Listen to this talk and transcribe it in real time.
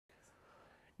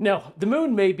Now, the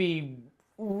moon may be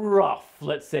rough,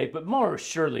 let's say, but Mars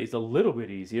surely is a little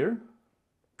bit easier.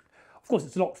 Of course,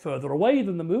 it's a lot further away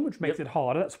than the moon, which makes it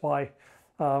harder. That's why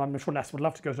I'm sure NASA would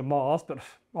love to go to Mars, but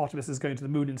Artemis is going to the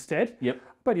moon instead. Yep.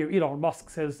 But Elon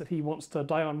Musk says that he wants to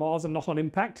die on Mars and not on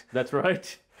impact. That's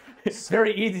right. It's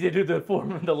very easy to do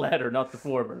the latter, not the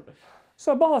former.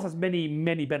 So Mars has many,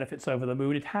 many benefits over the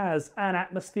moon. It has an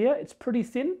atmosphere. It's pretty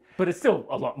thin. But it's still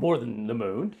a lot more than the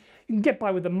moon. You can get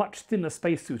by with a much thinner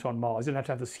spacesuit on Mars. You don't have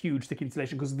to have this huge, thick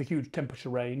insulation because of the huge temperature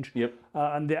range. Yep.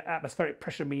 And the atmospheric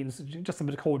pressure means just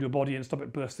something to hold your body and stop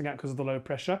it bursting out because of the low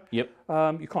pressure. Yep.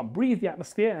 You can't breathe the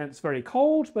atmosphere, and it's very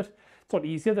cold, but it's not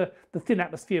easier. The thin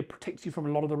atmosphere protects you from a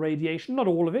lot of the radiation. Not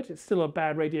all of it. It's still a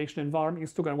bad radiation environment. You're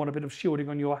still going to want a bit of shielding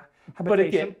on your habitation. But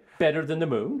again, better than the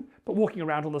moon. But walking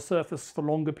around on the surface for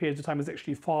longer periods of time is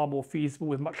actually far more feasible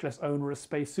with much less onerous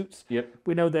spacesuits. Yep.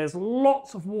 We know there's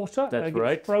lots of water. That's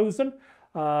right. Frozen.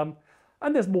 And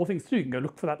there's more things to do. You can go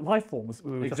look for that life forms that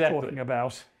we were just talking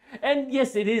about. And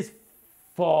yes, it is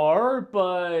far,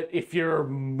 but if you're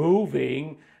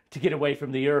moving to get away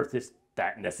from the Earth, is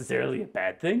that necessarily a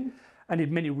bad thing? And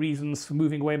in many reasons for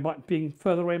moving away, being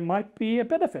further away might be a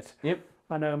benefit. Yep.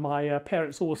 I know my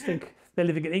parents always think they're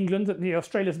living in England, that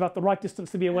Australia's about the right distance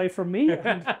to be away from me.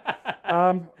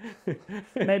 And,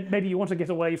 maybe you want to get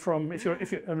away from, if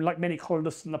you're like many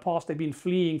colonists in the past, they've been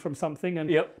fleeing from something, and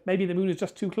maybe the moon is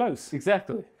just too close.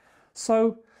 Exactly.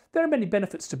 So there are many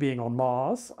benefits to being on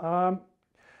Mars.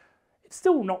 It's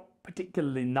still not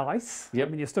particularly nice. Yep.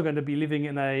 I mean, you're still going to be living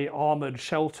in a armoured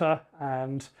shelter,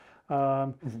 and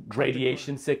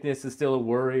radiation sickness is still a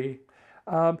worry.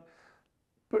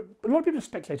 But a lot of people have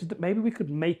speculated that maybe we could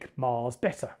make Mars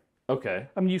better. Okay.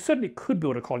 I mean, you certainly could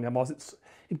build a colony on Mars.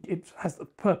 It has the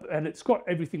purpose, and it's got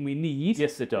everything we need.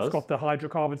 Yes, it does. It's got the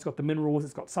hydrocarbons, it's got the minerals,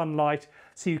 it's got sunlight,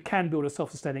 so you can build a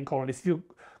self-sustaining colony. So if your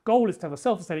goal is to have a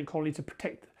self-sustaining colony to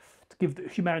give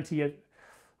humanity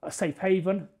a safe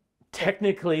haven.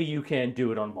 Technically, you can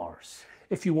do it on Mars.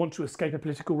 If you want to escape a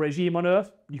political regime on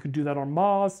Earth, you can do that on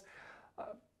Mars.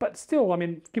 But still, I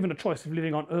mean, given a choice of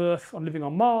living on Earth or living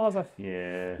on Mars,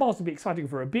 Mars would be exciting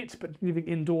for a bit, but living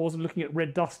indoors and looking at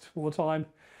red dust all the time.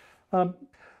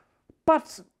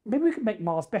 But maybe we could make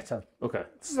Mars better. Okay.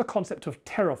 This is a concept of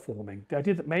terraforming. The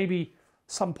idea that maybe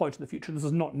some point in the future, this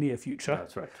is not near future,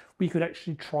 that's right, we could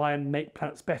actually try and make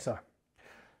planets better.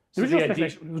 So the original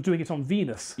speculation was doing it on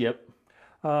Venus. Yep.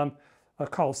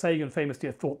 Carl Sagan famously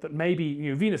had thought that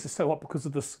maybe Venus is so hot because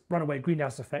of this runaway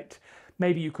greenhouse effect.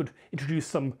 Maybe you could introduce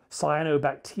some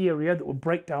cyanobacteria that would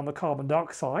break down the carbon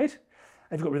dioxide.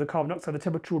 If you got rid of the carbon dioxide, the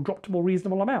temperature will drop to more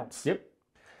reasonable amounts. Yep.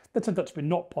 That turned out to be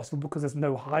not possible because there's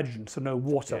no hydrogen, so no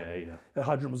water. Yeah. The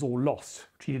hydrogen was all lost,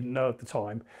 which he didn't know at the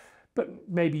time. But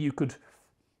maybe you could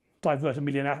divert a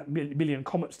million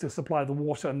comets to supply the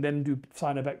water and then do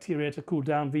cyanobacteria to cool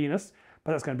down Venus.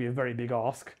 But that's going to be a very big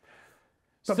ask.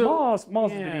 But so,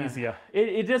 Mars is a bit easier.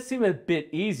 It does seem a bit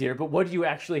easier, but what do you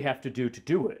actually have to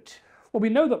do it? Well, we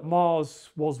know that Mars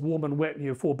was warm and wet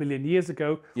 4 billion years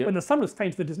ago, when the sun was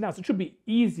fainter than it is now. So it should be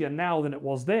easier now than it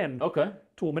was then to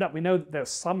warm it up. We know that there's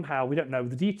somehow, we don't know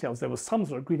the details, there was some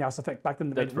sort of greenhouse effect back then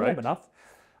that made it warm enough.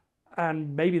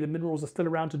 And maybe the minerals are still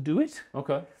around to do it.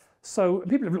 Okay. So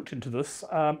people have looked into this.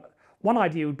 One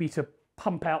idea would be to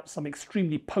pump out some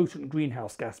extremely potent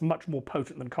greenhouse gas, much more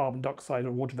potent than carbon dioxide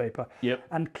or water vapor,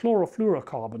 and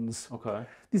chlorofluorocarbons. Okay.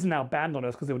 These are now banned on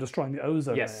Earth because they were destroying the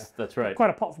ozone layer. Yes, that's right. Quite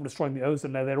apart from destroying the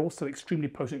ozone layer, they're also extremely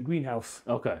potent greenhouse.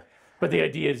 Okay. But the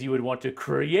idea is you would want to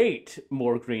create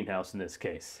more greenhouse in this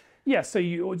case. Yeah, so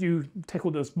you take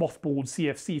all those mothballed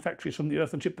CFC factories from the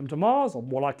Earth and ship them to Mars, or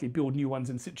more likely build new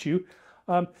ones in situ.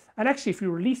 And actually, if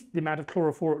you release the amount of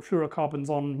chlorofluorocarbons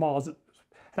on Mars that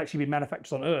had actually been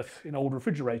manufactured on Earth in old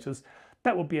refrigerators,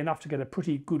 that would be enough to get a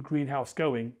pretty good greenhouse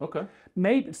going. Okay.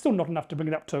 Maybe it's still not enough to bring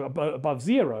it up to above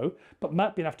zero, but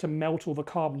might be enough to melt all the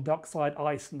carbon dioxide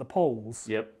ice in the poles.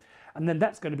 Yep. And then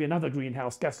that's going to be another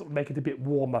greenhouse gas that will make it a bit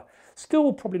warmer.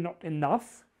 Still probably not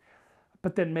enough,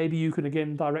 but then maybe you can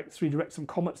again redirect some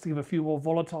comets to give a few more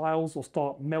volatiles, or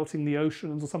start melting the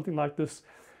oceans or something like this.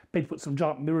 Maybe put some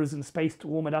giant mirrors in space to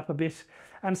warm it up a bit,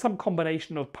 and some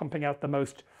combination of pumping out the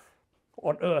most,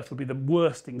 on Earth would be the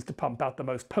worst things to pump out the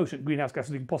most potent greenhouse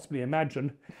gases you can possibly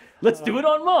imagine. Let's do it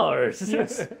on Mars.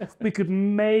 Yes. We could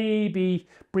maybe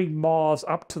bring Mars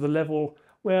up to the level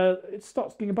where it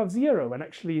starts being above zero, and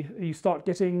actually you start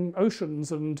getting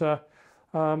oceans and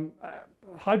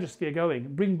hydrosphere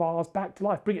going. Bring Mars back to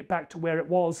life. Bring it back to where it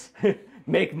was.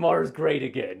 Make Mars great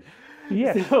again.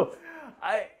 Yeah. So,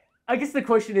 I guess the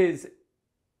question is,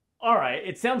 all right,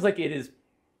 it sounds like it is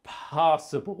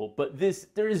possible, but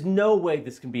there is no way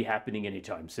this can be happening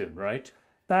anytime soon, right?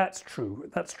 That's true.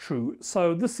 That's true.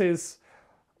 So this is,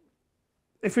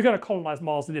 if you're going to colonize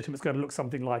Mars in Italy, it's going to look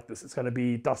something like this. It's going to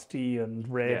be dusty and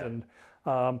red,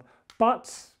 and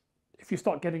but if you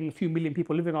start getting a few million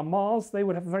people living on Mars, they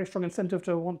would have a very strong incentive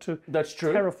to want to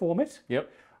terraform it. Yep.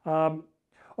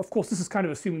 Of course, this is kind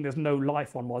of assuming there's no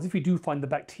life on Mars. If we do find the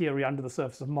bacteria under the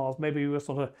surface of Mars, maybe we'll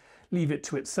sort of leave it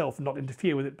to itself and not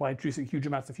interfere with it by introducing huge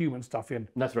amounts of human stuff in.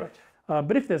 That's right.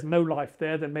 But if there's no life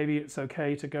there, then maybe it's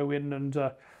okay to go in and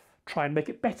try and make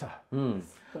it better.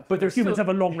 But there's humans have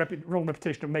a wrong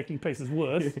reputation of making places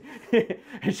worse.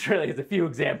 Australia has a few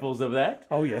examples of that.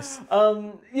 Oh yes.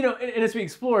 You know, and as we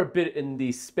explore a bit in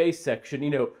the space section, you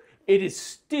know, it is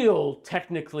still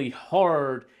technically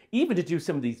hard even to do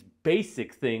some of these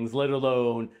basic things, let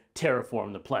alone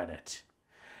terraform the planet.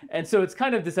 And so it's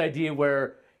kind of this idea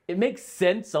where it makes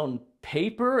sense on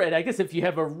paper, and I guess if you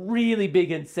have a really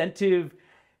big incentive,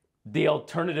 the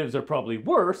alternatives are probably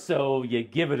worse, so you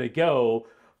give it a go,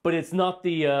 but it's not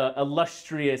the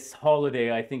illustrious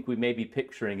holiday I think we may be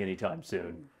picturing anytime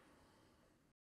soon.